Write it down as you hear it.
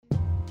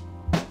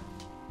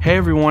Hey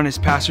everyone, it's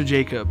Pastor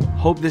Jacob.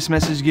 Hope this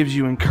message gives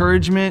you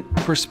encouragement,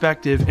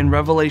 perspective, and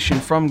revelation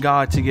from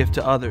God to give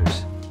to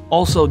others.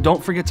 Also,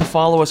 don't forget to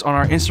follow us on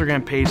our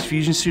Instagram page,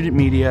 Fusion Student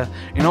Media,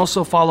 and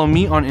also follow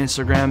me on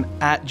Instagram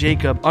at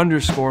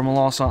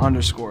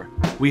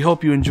Jacob_Malasa_. We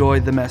hope you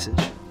enjoyed the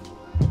message.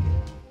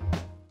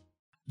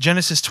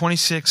 Genesis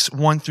 26,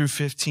 1 through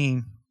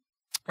 15.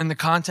 In the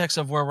context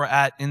of where we're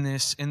at in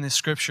this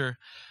scripture,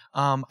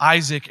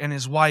 Isaac and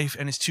his wife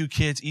and his two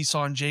kids,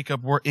 Esau and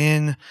Jacob, were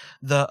in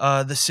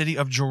the city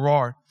of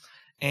Gerar.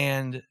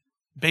 And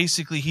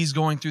basically, he's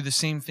going through the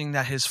same thing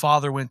that his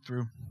father went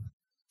through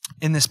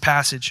in this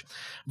passage.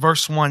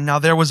 Verse 1, now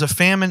there was a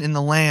famine in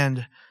the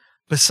land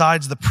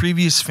besides the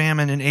previous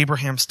famine in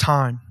Abraham's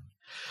time.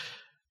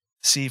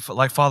 See,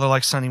 like father,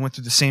 like son, he went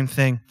through the same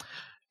thing.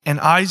 And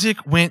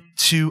Isaac went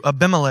to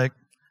Abimelech,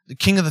 the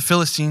king of the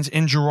Philistines,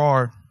 in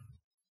Gerar.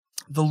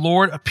 The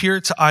Lord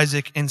appeared to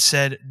Isaac and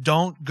said,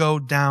 don't go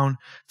down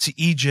to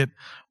Egypt.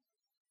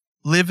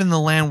 Live in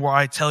the land where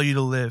I tell you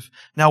to live.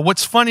 Now,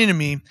 what's funny to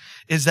me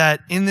is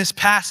that in this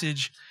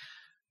passage,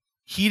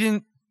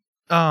 Isaac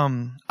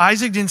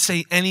didn't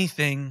say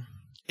anything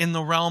in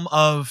the realm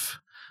of,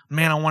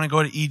 man, I want to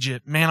go to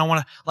Egypt.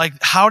 Man,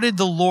 how did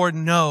the Lord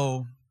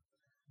know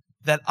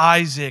that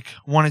Isaac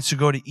wanted to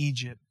go to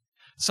Egypt?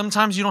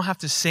 Sometimes you don't have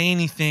to say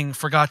anything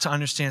for God to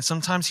understand.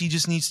 Sometimes He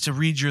just needs to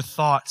read your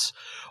thoughts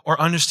or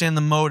understand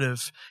the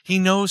motive. He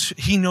knows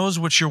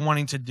what you're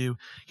wanting to do.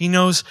 He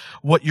knows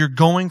what you're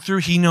going through.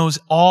 He knows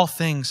all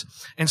things.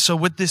 And so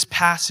with this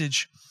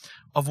passage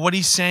of what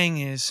He's saying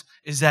is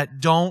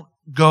that don't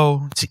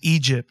go to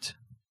Egypt.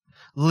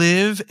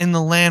 Live in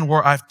the land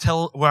where I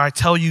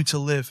tell you to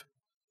live.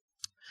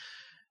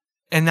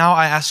 And now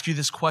I ask you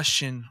this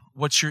question.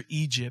 What's your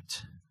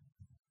Egypt?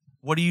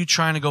 What are you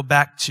trying to go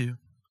back to?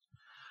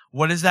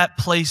 What is that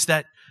place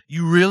that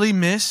you really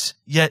miss,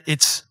 yet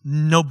it's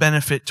no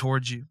benefit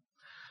towards you,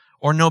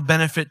 or no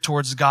benefit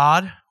towards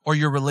God, or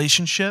your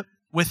relationship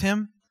with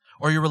Him,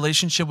 or your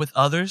relationship with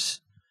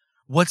others?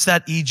 What's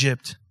that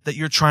Egypt that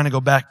you're trying to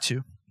go back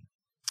to?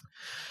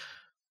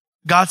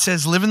 God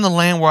says, live in the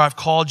land where I've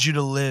called you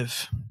to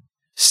live.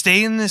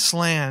 Stay in this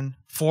land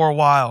for a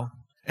while,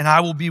 and I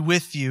will be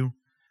with you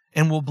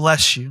and will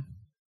bless you.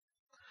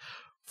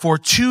 For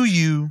to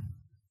you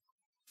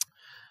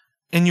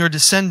and your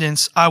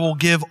descendants, I will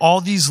give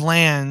all these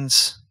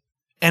lands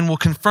and will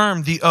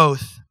confirm the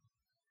oath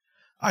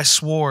I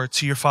swore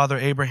to your father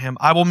Abraham.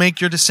 I will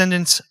make your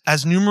descendants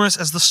as numerous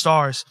as the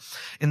stars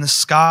in the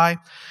sky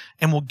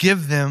and will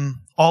give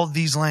them all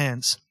these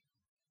lands.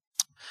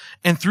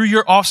 And through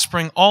your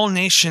offspring, all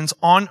nations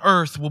on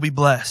earth will be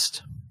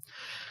blessed.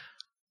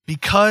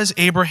 Because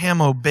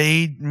Abraham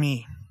obeyed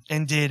me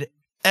and did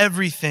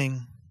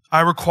everything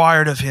I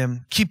required of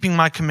him, keeping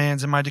my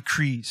commands and my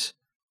decrees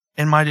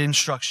and my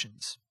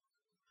instructions.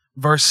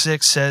 Verse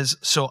 6 says,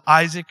 so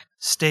Isaac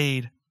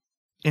stayed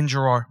in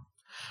Gerar.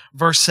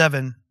 Verse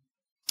 7,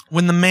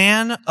 when the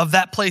man of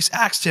that place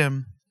asked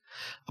him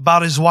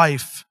about his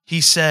wife, he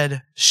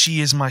said,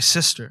 she is my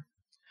sister.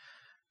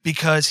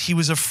 Because he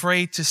was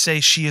afraid to say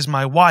she is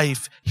my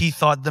wife, he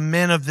thought the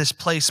men of this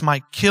place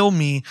might kill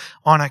me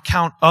on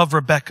account of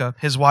Rebekah,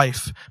 his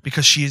wife,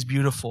 because she is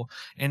beautiful.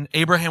 And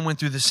Abraham went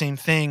through the same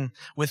thing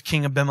with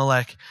King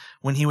Abimelech.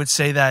 When he would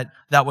say that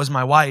was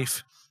my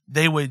wife,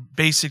 they would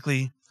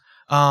basically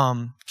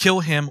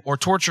kill him or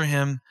torture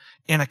him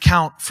in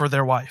account for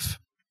their wife.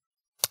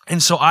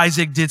 And so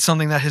Isaac did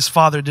something that his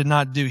father did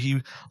not do.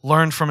 He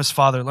learned from his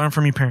father, learned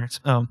from your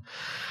parents.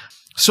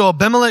 So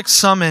Abimelech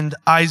summoned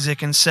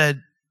Isaac and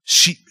said,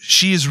 she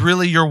is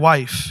really your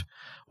wife.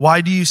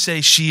 Why do you say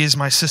she is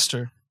my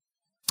sister?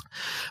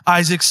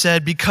 Isaac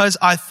said, because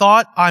I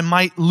thought I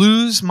might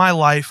lose my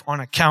life on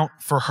account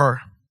for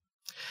her.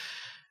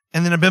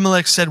 And then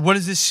Abimelech said, what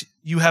is this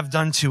you have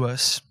done to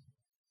us?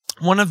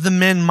 One of the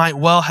men might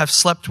well have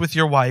slept with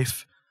your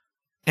wife,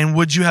 and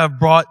would you have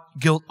brought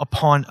guilt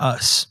upon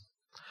us?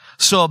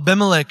 So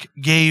Abimelech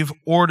gave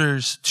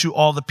orders to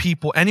all the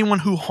people, anyone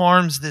who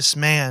harms this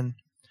man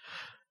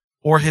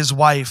or his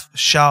wife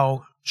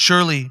shall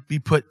surely be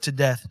put to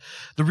death.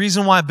 The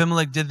reason why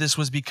Abimelech did this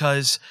was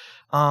because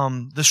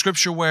the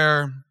scripture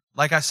where,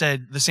 like I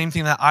said, the same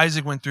thing that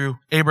Isaac went through,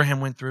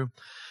 Abraham went through.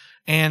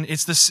 And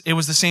it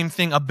was the same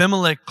thing.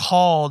 Abimelech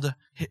called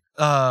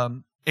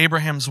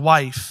Abraham's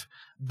wife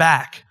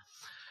back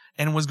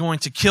and was going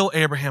to kill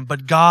Abraham,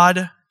 but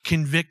God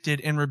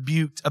convicted and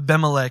rebuked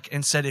Abimelech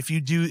and said, if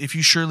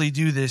you surely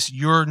do this,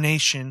 your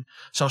nation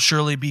shall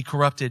surely be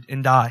corrupted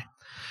and die.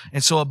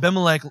 And so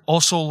Abimelech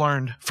also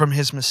learned from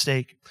his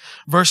mistake.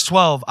 Verse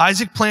 12,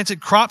 Isaac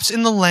planted crops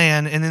in the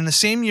land, and in the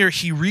same year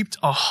he reaped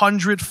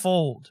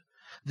 100-fold.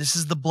 This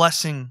is the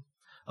blessing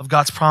of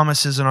God's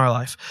promises in our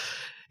life.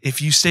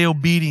 If you stay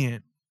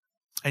obedient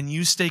and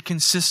you stay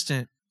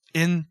consistent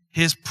in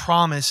His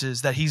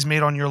promises that He's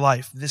made on your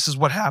life, this is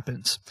what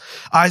happens.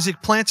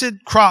 Isaac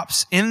planted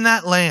crops in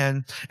that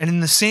land, and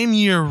in the same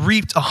year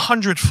reaped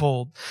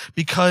 100-fold,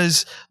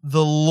 because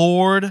the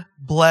Lord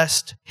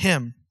blessed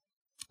him,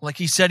 like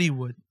He said He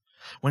would.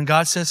 When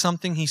God says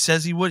something, He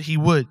says He would, He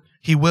will.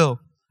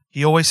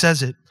 He always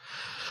says it.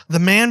 The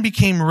man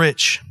became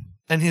rich,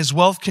 and his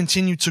wealth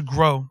continued to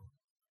grow.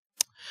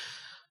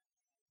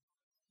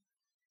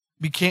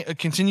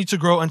 Continued to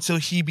grow until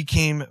he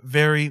became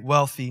very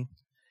wealthy.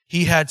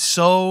 He had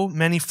so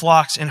many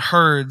flocks and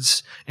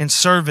herds and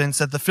servants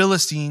that the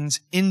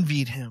Philistines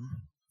envied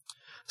him.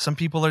 Some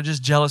people are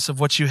just jealous of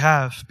what you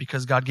have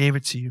because God gave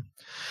it to you.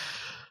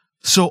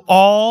 So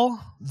all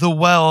the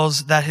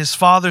wells that his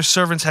father's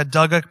servants had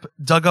dug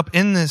up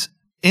in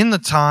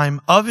the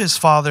time of his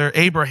father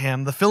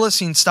Abraham, the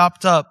Philistines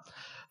stopped up,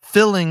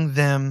 filling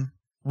them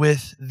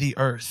with the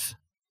earth.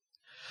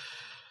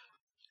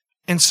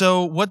 And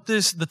so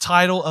the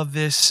title of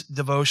this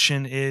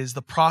devotion is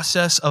The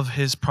Process of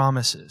His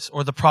Promises,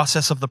 or The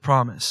Process of the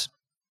Promise.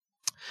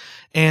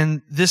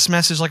 And this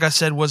message, like I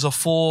said, was a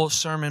full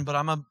sermon, but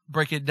I'm going to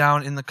break it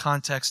down in the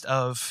context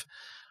of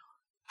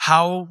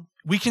how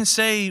we can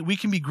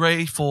be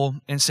grateful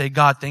and say,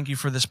 God, thank you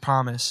for this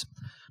promise.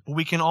 But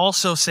we can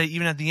also say,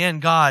 even at the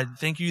end, God,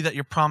 thank you that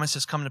your promise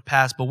has come to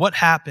pass. But what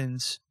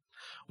happens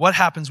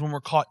when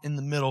we're caught in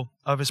the middle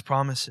of his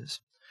promises?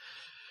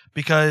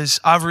 Because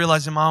I've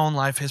realized in my own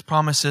life, his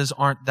promises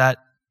aren't that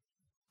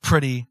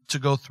pretty to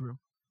go through.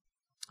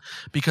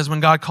 Because when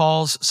God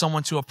calls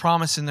someone to a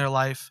promise in their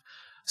life,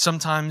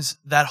 sometimes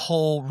that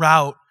whole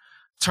route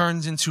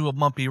turns into a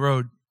bumpy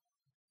road.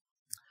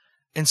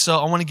 And so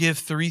I want to give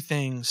three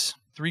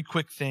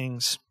quick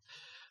things,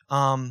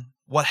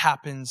 what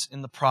happens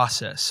in the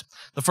process.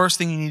 The first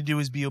thing you need to do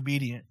is be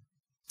obedient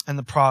in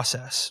the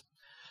process.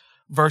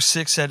 Verse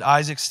 6 said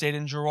Isaac stayed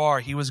in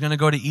Gerar. He was going to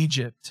go to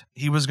Egypt.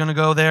 He was going to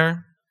go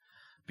there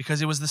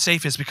because it was the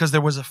safest, because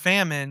there was a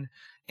famine,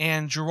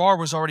 and Gerar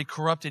was already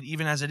corrupted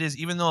even as it is.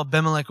 Even though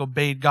Abimelech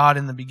obeyed God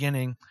in the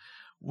beginning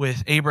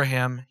with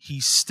Abraham, it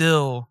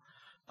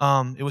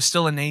was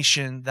still a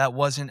nation that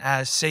wasn't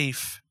as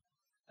safe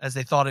as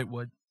they thought it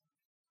would.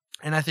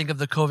 And I think of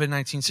the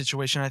COVID-19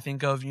 situation. I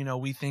think of,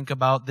 we think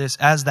about this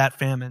as that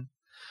famine.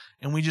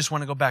 And we just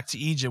want to go back to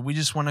Egypt. We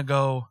just want to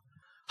go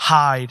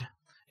hide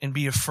and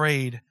be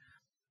afraid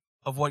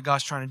of what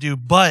God's trying to do.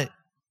 But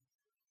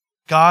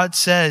God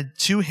said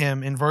to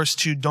him in verse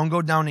 2, don't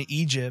go down to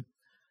Egypt.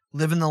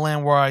 Live in the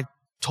land where I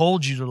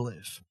told you to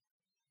live.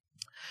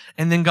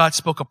 And then God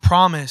spoke a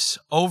promise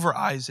over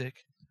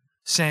Isaac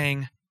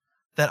saying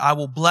that I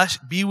will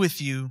be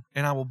with you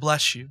and I will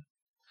bless you.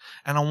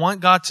 And I want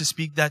God to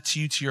speak that to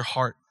you, to your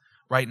heart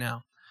right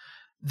now,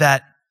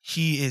 that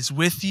he is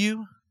with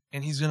you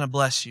and he's going to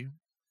bless you.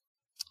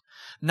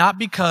 Not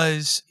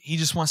because he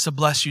just wants to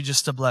bless you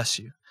just to bless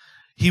you.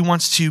 He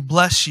wants to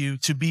bless you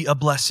to be a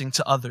blessing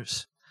to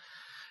others.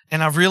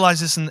 And I've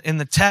realized this in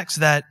the text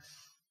that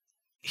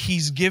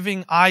he's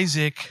giving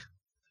Isaac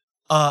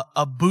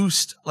a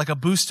boost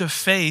of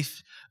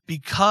faith,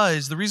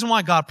 because the reason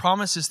why God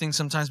promises things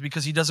sometimes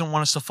because he doesn't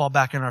want us to fall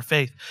back in our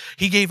faith.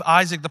 He gave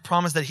Isaac the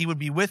promise that he would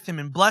be with him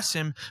and bless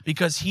him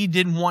because he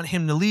didn't want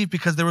him to leave,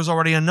 because there was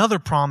already another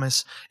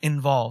promise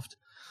involved.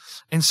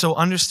 And so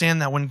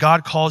understand that when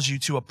God calls you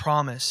to a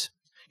promise,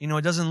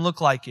 it doesn't look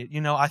like it.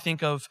 I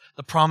think of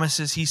the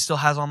promises he still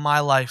has on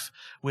my life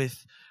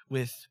with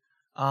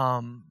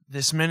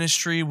this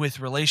ministry, with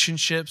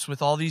relationships,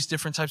 with all these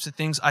different types of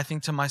things. I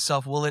think to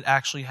myself, will it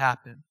actually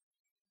happen?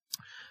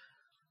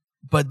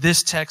 But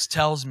this text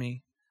tells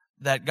me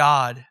that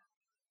God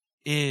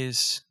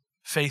is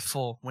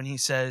faithful when he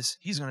says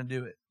he's going to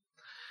do it.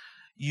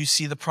 You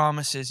see the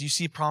promises. You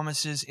see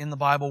promises in the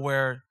Bible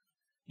where,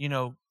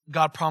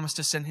 God promised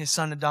to send his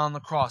son to die on the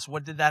cross.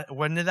 When did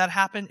that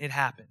happen? It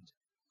happened.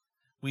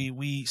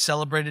 We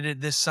celebrated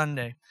it this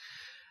Sunday.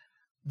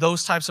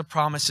 Those types of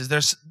promises.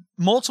 There's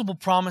multiple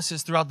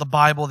promises throughout the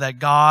Bible that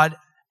God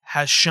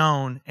has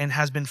shown and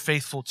has been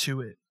faithful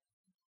to it.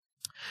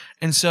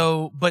 And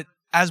so, but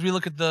as we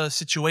look at the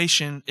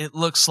situation, it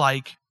looks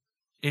like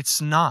it's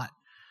not,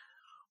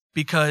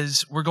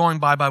 because we're going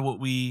by what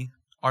we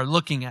are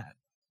looking at,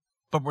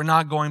 but we're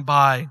not going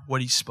by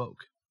what he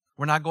spoke.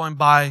 We're not going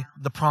by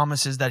the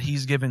promises that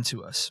he's given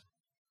to us.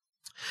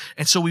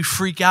 And so we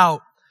freak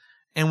out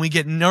and we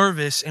get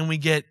nervous and we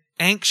get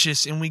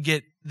anxious and we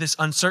get this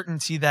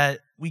uncertainty that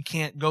we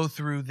can't go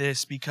through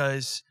this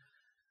because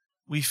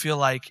we feel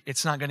like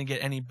it's not going to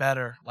get any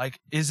better. Like,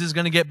 is this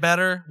going to get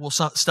better? Will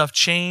stuff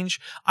change?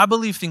 I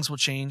believe things will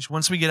change.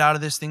 Once we get out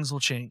of this, things will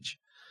change.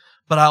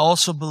 But I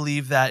also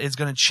believe that it's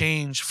going to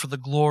change for the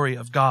glory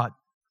of God.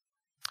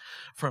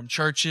 From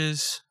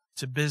churches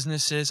to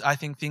businesses, I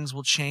think things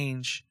will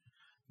change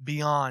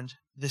beyond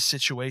this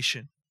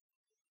situation.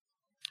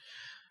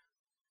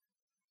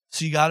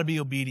 So you got to be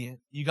obedient.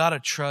 You got to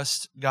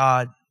trust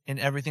God in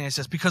everything it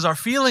says. Because our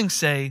feelings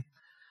say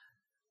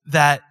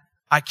that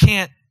I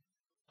can't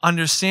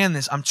understand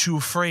this. I'm too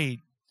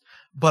afraid.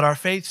 But our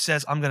faith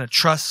says I'm going to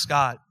trust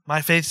God.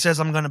 My faith says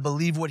I'm going to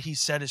believe what he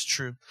said is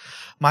true.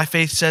 My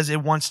faith says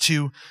it wants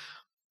to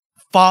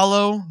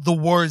follow the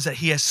words that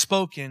he has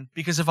spoken.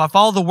 Because if I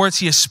follow the words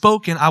he has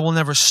spoken, I will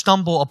never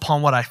stumble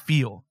upon what I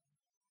feel.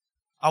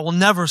 I will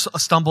never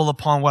stumble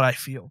upon what I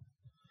feel.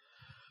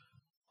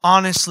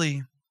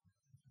 Honestly,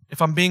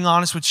 if I'm being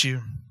honest with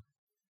you,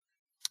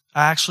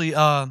 I actually,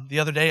 the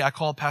other day I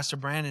called Pastor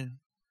Brandon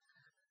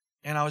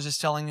And I was just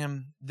telling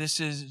him, this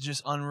is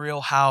just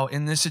unreal how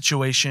in this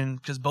situation,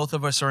 because both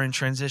of us are in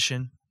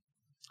transition,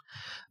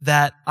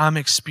 that I'm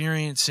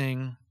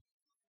experiencing,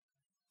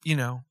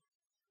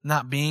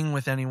 not being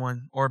with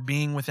anyone or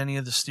being with any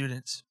of the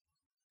students,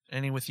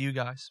 any with you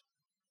guys.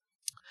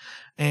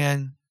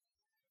 And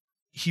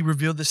he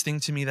revealed this thing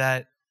to me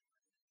that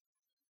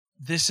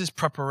this is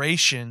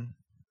preparation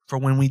for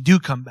when we do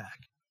come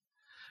back.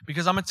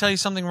 Because I'm going to tell you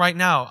something right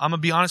now. I'm going to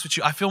be honest with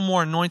you. I feel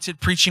more anointed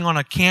preaching on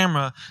a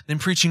camera than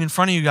preaching in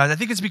front of you guys. I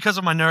think it's because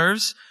of my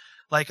nerves.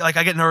 Like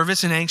I get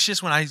nervous and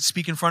anxious when I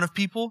speak in front of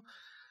people.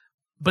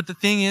 But the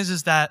thing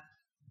is that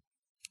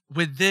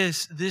with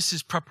this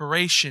is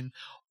preparation.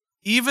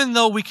 Even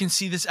though we can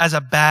see this as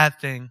a bad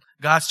thing,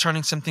 God's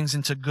turning some things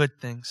into good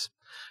things.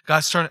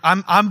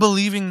 I'm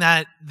believing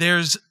that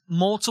there's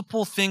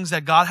multiple things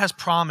that God has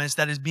promised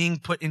that is being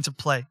put into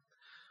play.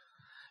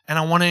 And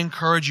I want to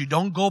encourage you,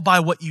 don't go by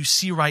what you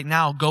see right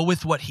now. Go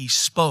with what He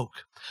spoke.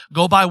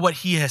 Go by what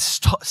He has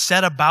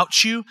said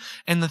about you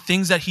and the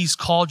things that He's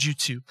called you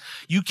to.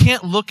 You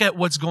can't look at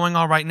what's going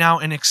on right now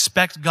and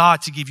expect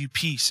God to give you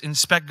peace, and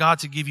expect God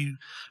to give you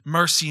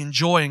mercy and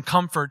joy and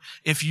comfort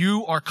if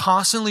you are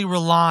constantly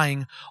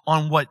relying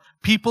on what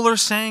people are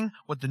saying,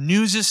 what the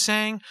news is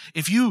saying.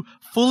 If you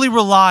fully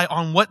rely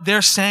on what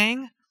they're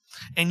saying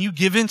and you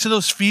give in to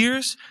those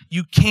fears,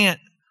 you can't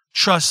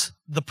trust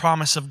the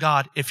promise of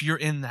God if you're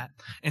in that.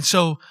 And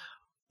so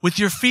with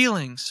your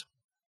feelings,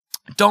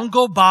 don't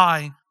go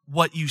by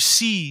what you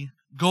see,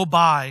 go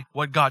by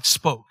what God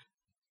spoke.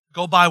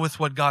 Go by with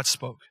what God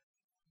spoke.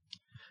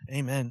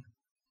 Amen.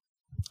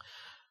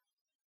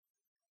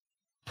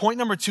 Point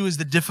number 2 is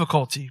the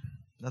difficulty.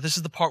 Now this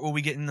is the part where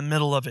we get in the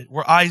middle of it,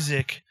 where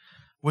Isaac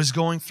was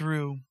going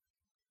through.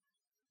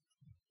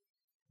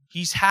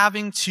 He's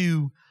having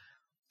to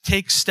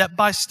take step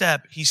by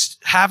step. He's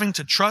having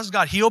to trust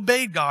God. He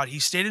obeyed God. He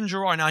stayed in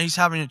Gerar. Now he's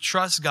having to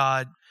trust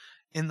God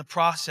in the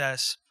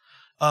process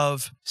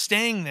of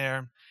staying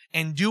there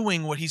and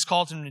doing what He's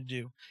called him to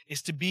do,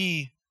 is to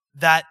be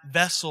that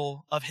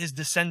vessel of his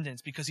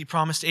descendants, because He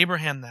promised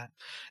Abraham that.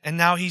 And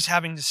now he's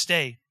having to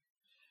stay.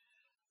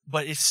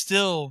 But it's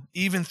still,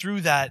 even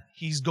through that,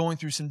 he's going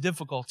through some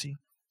difficulty.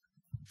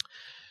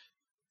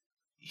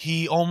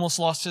 He almost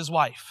lost his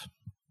wife.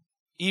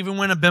 Even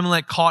when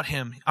Abimelech caught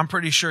him, I'm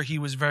pretty sure he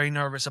was very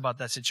nervous about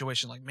that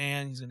situation. Like,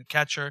 man, he's going to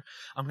catch her.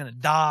 I'm going to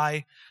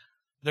die.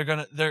 They're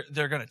going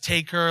to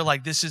take her.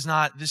 Like, this is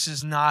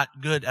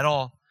not good at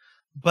all.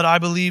 But I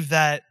believe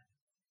that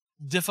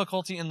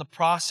difficulty in the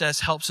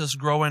process helps us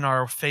grow in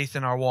our faith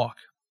and our walk.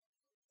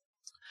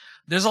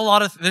 There's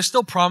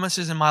still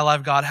promises in my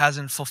life God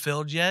hasn't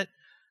fulfilled yet.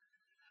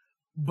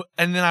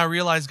 And then I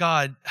realize,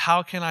 God,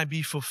 how can I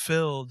be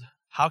fulfilled?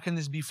 How can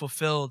this be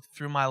fulfilled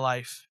through my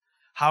life?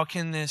 How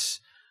can this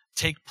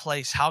take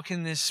place? How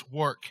can this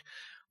work?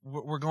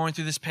 We're going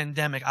through this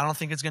pandemic. I don't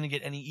think it's going to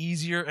get any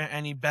easier or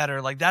any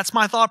better. Like, that's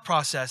my thought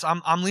process.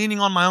 I'm leaning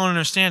on my own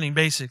understanding,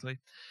 basically.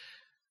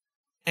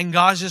 And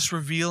God's just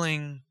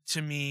revealing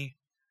to me,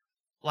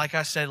 like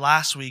I said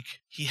last week,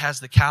 He has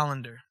the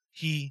calendar.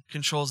 He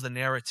controls the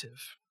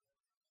narrative.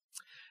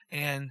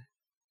 And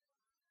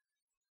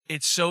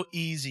it's so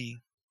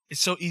easy.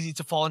 It's so easy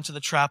to fall into the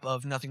trap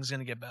of nothing's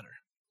going to get better.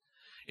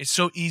 It's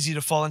so easy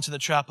to fall into the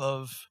trap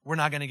of, we're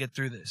not going to get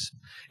through this.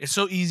 It's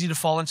so easy to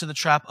fall into the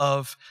trap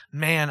of,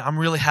 man, I'm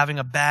really having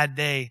a bad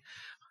day.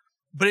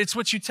 But it's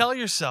what you tell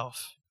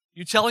yourself.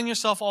 You're telling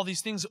yourself all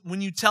these things. When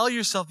you tell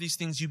yourself these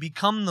things, you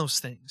become those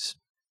things.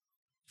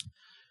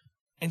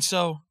 And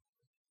so,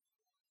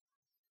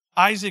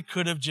 Isaac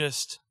could have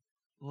just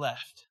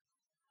left.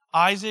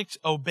 Isaac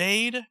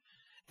obeyed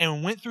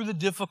and went through the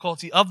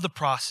difficulty of the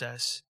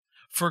process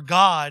for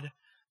God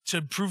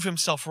to prove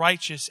Himself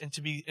righteous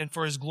and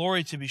for His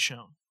glory to be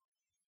shown.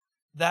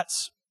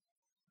 That's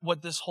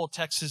what this whole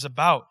text is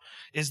about,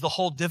 is the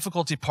whole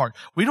difficulty part.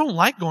 We don't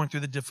like going through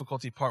the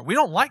difficulty part. We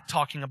don't like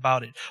talking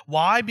about it.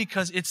 Why?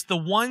 Because it's the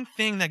one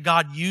thing that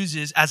God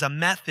uses as a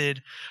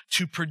method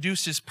to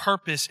produce His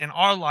purpose in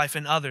our life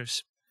and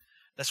others.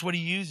 That's what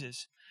He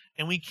uses.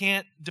 And we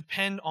can't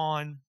depend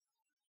on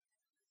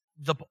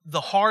the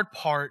hard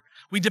part.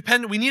 We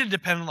need to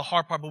depend on the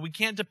hard part, but we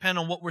can't depend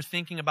on what we're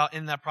thinking about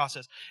in that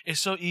process. It's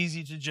so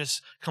easy to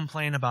just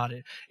complain about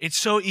it. It's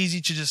so easy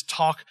to just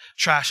talk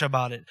trash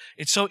about it.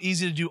 It's so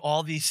easy to do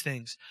all these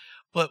things.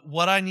 But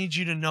what I need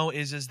you to know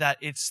is that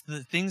it's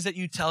the things that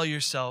you tell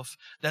yourself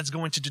that's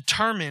going to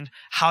determine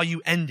how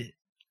you end it.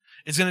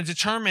 It's going to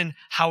determine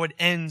how it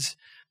ends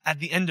at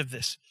the end of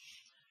this.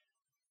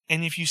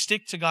 And if you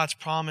stick to God's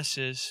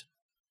promises,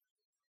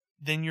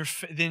 then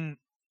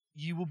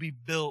you will be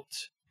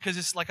built, because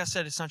it's like I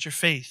said, it's not your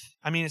faith.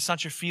 It's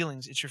not your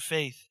feelings, it's your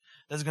faith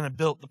that's going to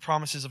build the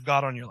promises of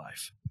God on your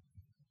life.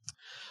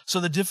 So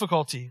the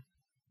difficulty,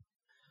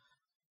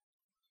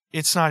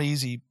 it's not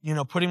easy.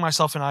 Putting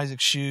myself in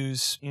Isaac's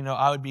shoes,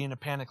 I would be in a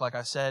panic, like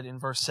I said in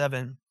verse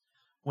 7,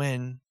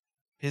 when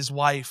his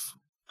wife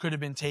could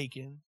have been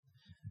taken,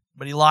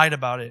 but he lied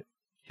about it.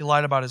 He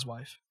lied about his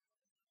wife.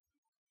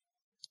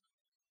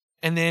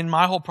 And then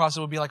my whole process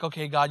would be like,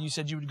 okay, God, you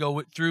said you would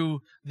go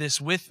through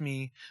this with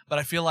me, but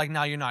I feel like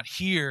now you're not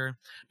here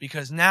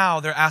because now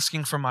they're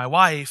asking for my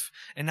wife,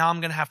 and now I'm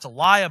going to have to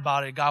lie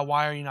about it. God,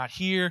 why are you not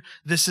here?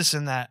 This,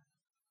 and that.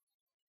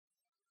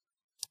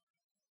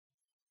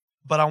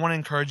 But I want to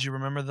encourage you,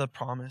 remember the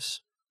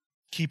promise.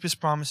 Keep his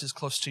promises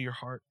close to your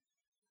heart.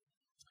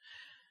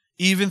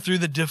 Even through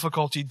the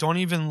difficulty, don't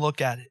even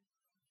look at it.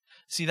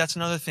 See, that's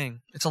another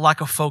thing. It's a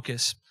lack of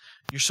focus.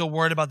 You're so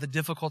worried about the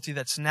difficulty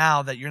that's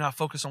now that you're not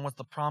focused on what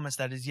the promise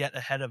that is yet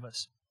ahead of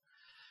us.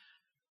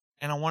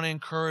 And I want to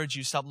encourage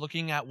you, stop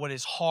looking at what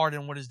is hard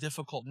and what is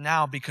difficult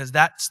now, because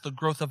that's the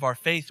growth of our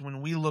faith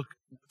when we look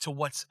to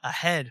what's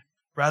ahead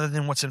rather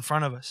than what's in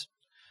front of us.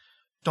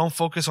 Don't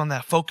focus on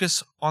that.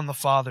 Focus on the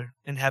Father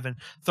in heaven.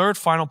 Third,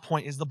 final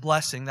point is the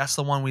blessing. That's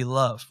the one we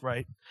love,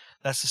 right?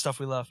 That's the stuff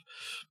we love.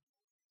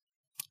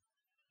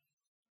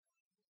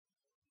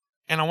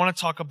 And I want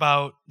to talk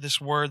about this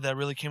word that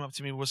really came up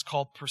to me was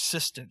called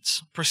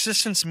persistence.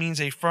 Persistence means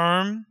a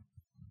firm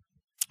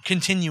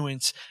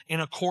continuance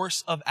in a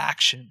course of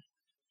action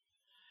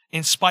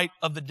in spite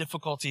of the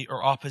difficulty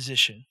or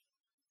opposition.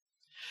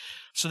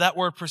 So that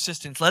word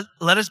persistence,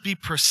 let us be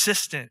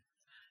persistent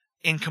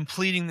in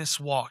completing this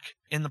walk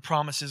in the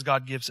promises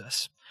God gives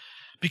us.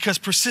 Because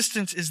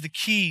persistence is the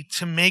key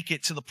to make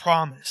it to the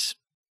promise.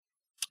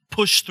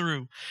 Push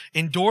through.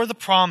 Endure the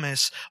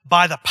promise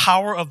by the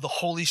power of the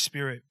Holy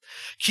Spirit.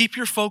 Keep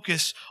your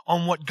focus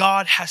on what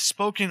God has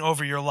spoken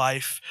over your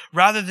life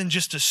rather than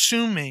just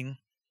assuming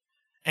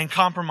and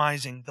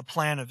compromising the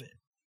plan of it.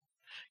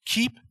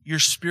 Keep your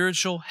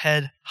spiritual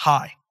head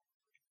high.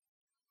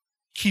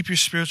 Keep your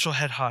spiritual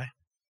head high.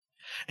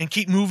 And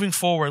keep moving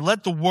forward.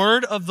 Let the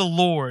word of the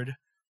Lord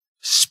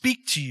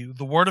speak to you,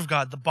 the word of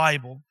God, the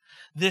Bible.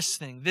 This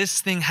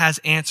thing has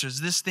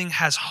answers. This thing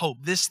has hope.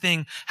 This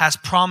thing has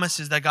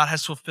promises that God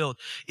has fulfilled.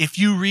 If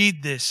you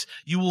read this,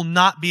 you will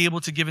not be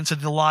able to give into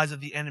the lies of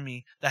the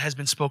enemy that has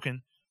been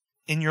spoken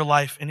in your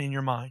life and in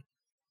your mind.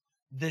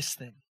 This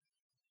thing,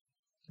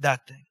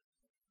 that thing.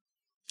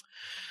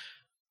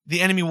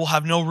 The enemy will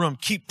have no room.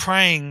 Keep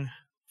praying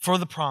for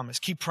the promise.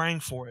 Keep praying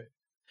for it.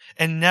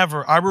 And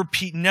never, I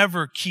repeat,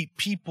 never keep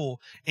people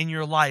in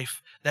your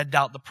life that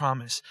doubt the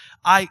promise.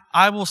 I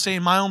will say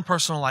in my own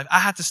personal life, I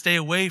had to stay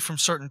away from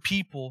certain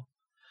people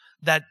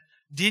that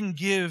didn't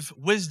give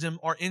wisdom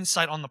or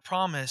insight on the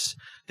promise.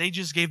 They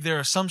just gave their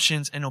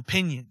assumptions and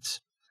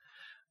opinions.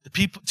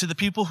 To the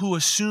people who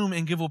assume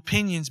and give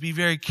opinions, be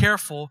very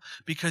careful,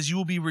 because you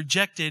will be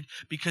rejected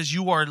because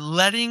you are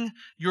letting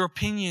your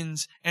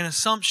opinions and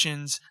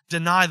assumptions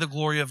deny the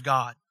glory of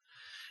God.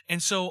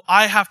 And so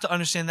I have to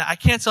understand that I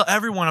can't tell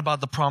everyone about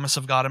the promise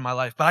of God in my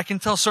life, but I can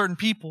tell certain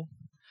people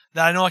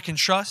that I know I can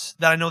trust,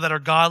 that I know that are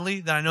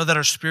godly, that I know that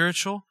are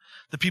spiritual,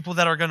 the people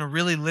that are going to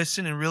really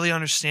listen and really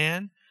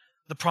understand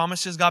the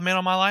promises God made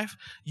on my life.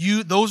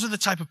 Those are the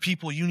type of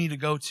people you need to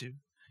go to.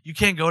 You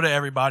can't go to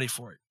everybody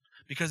for it,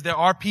 because there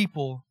are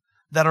people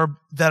that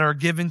are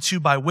given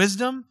to by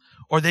wisdom,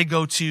 or they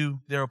go to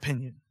their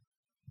opinion.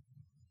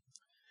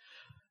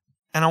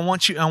 And I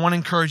want to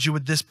encourage you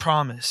with this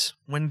promise.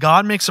 When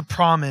God makes a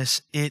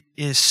promise, it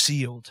is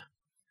sealed.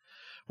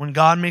 When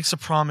God makes a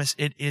promise,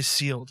 it is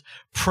sealed.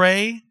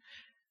 Pray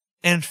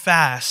and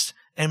fast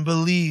and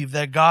believe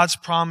that God's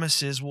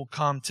promises will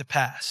come to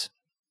pass.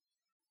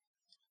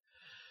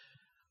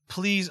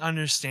 Please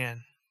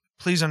understand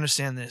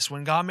this.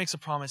 When God makes a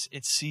promise,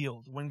 it's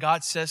sealed. When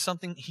God says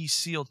something, He's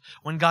sealed.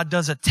 When God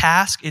does a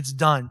task, it's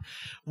done.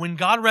 When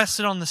God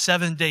rested on the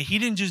seventh day, He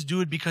didn't just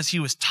do it because He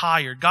was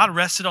tired. God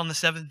rested on the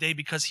seventh day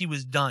because He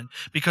was done.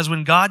 Because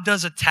when God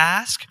does a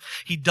task,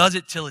 He does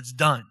it till it's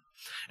done.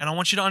 And I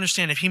want you to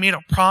understand, if He made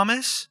a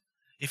promise,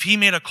 if He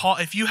made a call,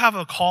 if you have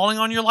a calling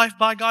on your life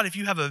by God, if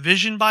you have a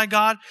vision by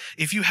God,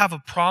 if you have a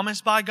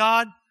promise by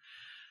God,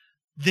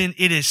 then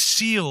it is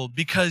sealed,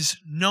 because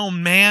no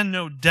man,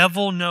 no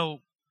devil,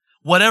 no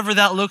whatever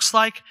that looks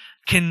like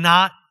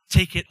cannot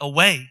take it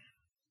away.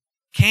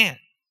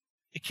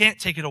 It can't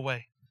take it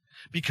away.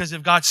 Because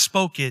if God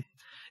spoke it,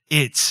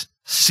 it's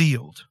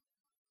sealed.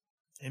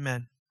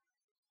 Amen.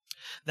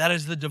 That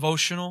is the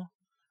devotional.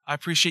 I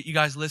appreciate you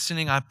guys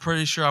listening. I'm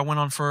pretty sure I went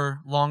on for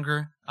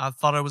longer. I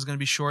thought I was going to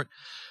be short.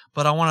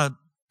 But I want to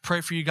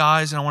pray for you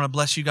guys, and I want to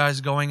bless you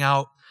guys going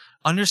out.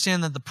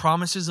 Understand that the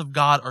promises of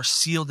God are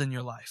sealed in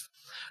your life.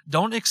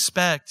 Don't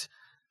expect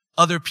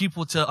other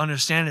people to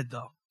understand it,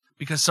 though,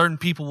 because certain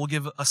people will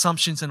give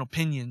assumptions and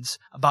opinions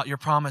about your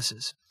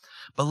promises.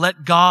 But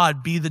let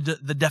God be the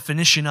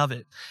definition of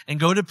it. And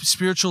go to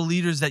spiritual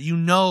leaders that you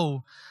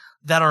know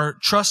that are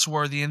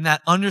trustworthy and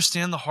that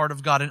understand the heart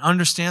of God and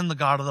understand the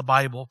God of the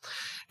Bible.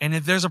 And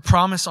if there's a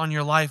promise on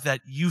your life that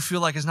you feel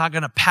like is not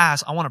going to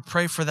pass, I want to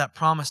pray for that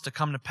promise to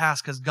come to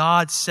pass, because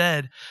God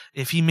said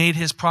if He made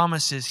His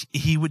promises,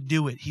 He would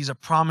do it. He's a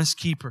promise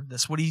keeper.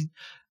 That's what He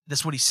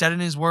said in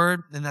His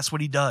word, and that's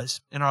what He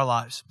does in our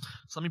lives.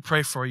 So let me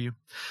pray for you.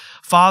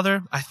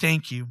 Father, I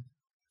thank you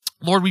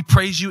Lord, we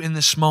praise you in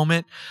this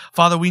moment.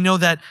 Father, we know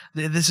that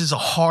this is a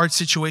hard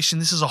situation.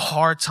 This is a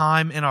hard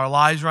time in our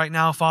lives right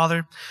now,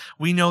 Father.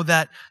 We know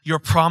that your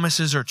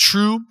promises are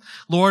true.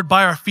 Lord,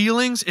 by our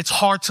feelings, it's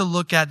hard to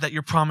look at that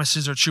your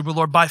promises are true. But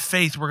Lord, by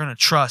faith, we're going to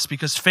trust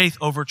because faith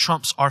over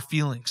trumps our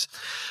feelings.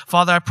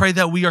 Father, I pray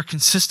that we are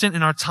consistent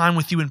in our time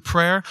with you in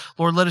prayer.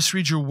 Lord, let us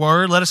read your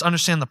word. Let us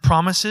understand the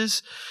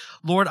promises.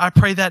 Lord, I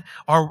pray that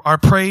our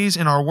praise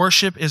and our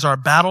worship is our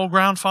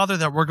battleground, Father,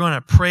 that we're going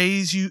to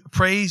praise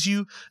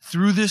you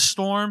through this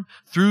storm,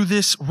 through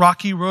this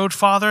rocky road,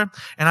 Father.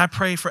 And I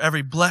pray for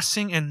every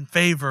blessing and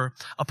favor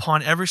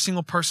upon every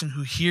single person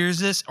who hears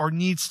this or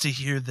needs to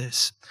hear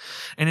this.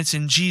 And it's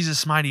in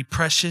Jesus' mighty,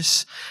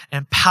 precious,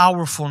 and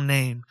powerful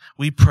name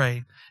we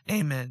pray.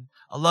 Amen.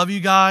 I love you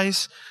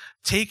guys.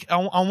 I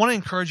want to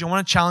encourage you. I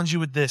want to challenge you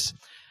with this.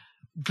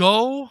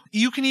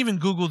 You can even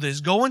Google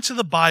this. Go into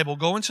the Bible,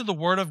 go into the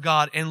Word of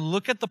God and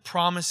look at the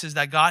promises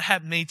that God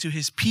had made to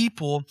his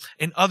people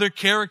and other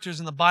characters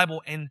in the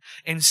Bible and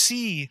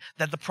see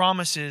that the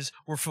promises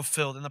were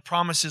fulfilled and the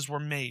promises were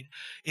made.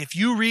 If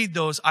you read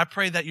those, I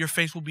pray that your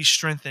faith will be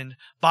strengthened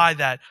by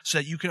that so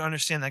that you can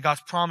understand that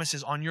God's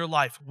promises on your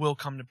life will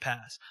come to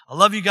pass. I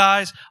love you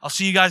guys. I'll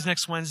see you guys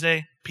next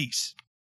Wednesday. Peace.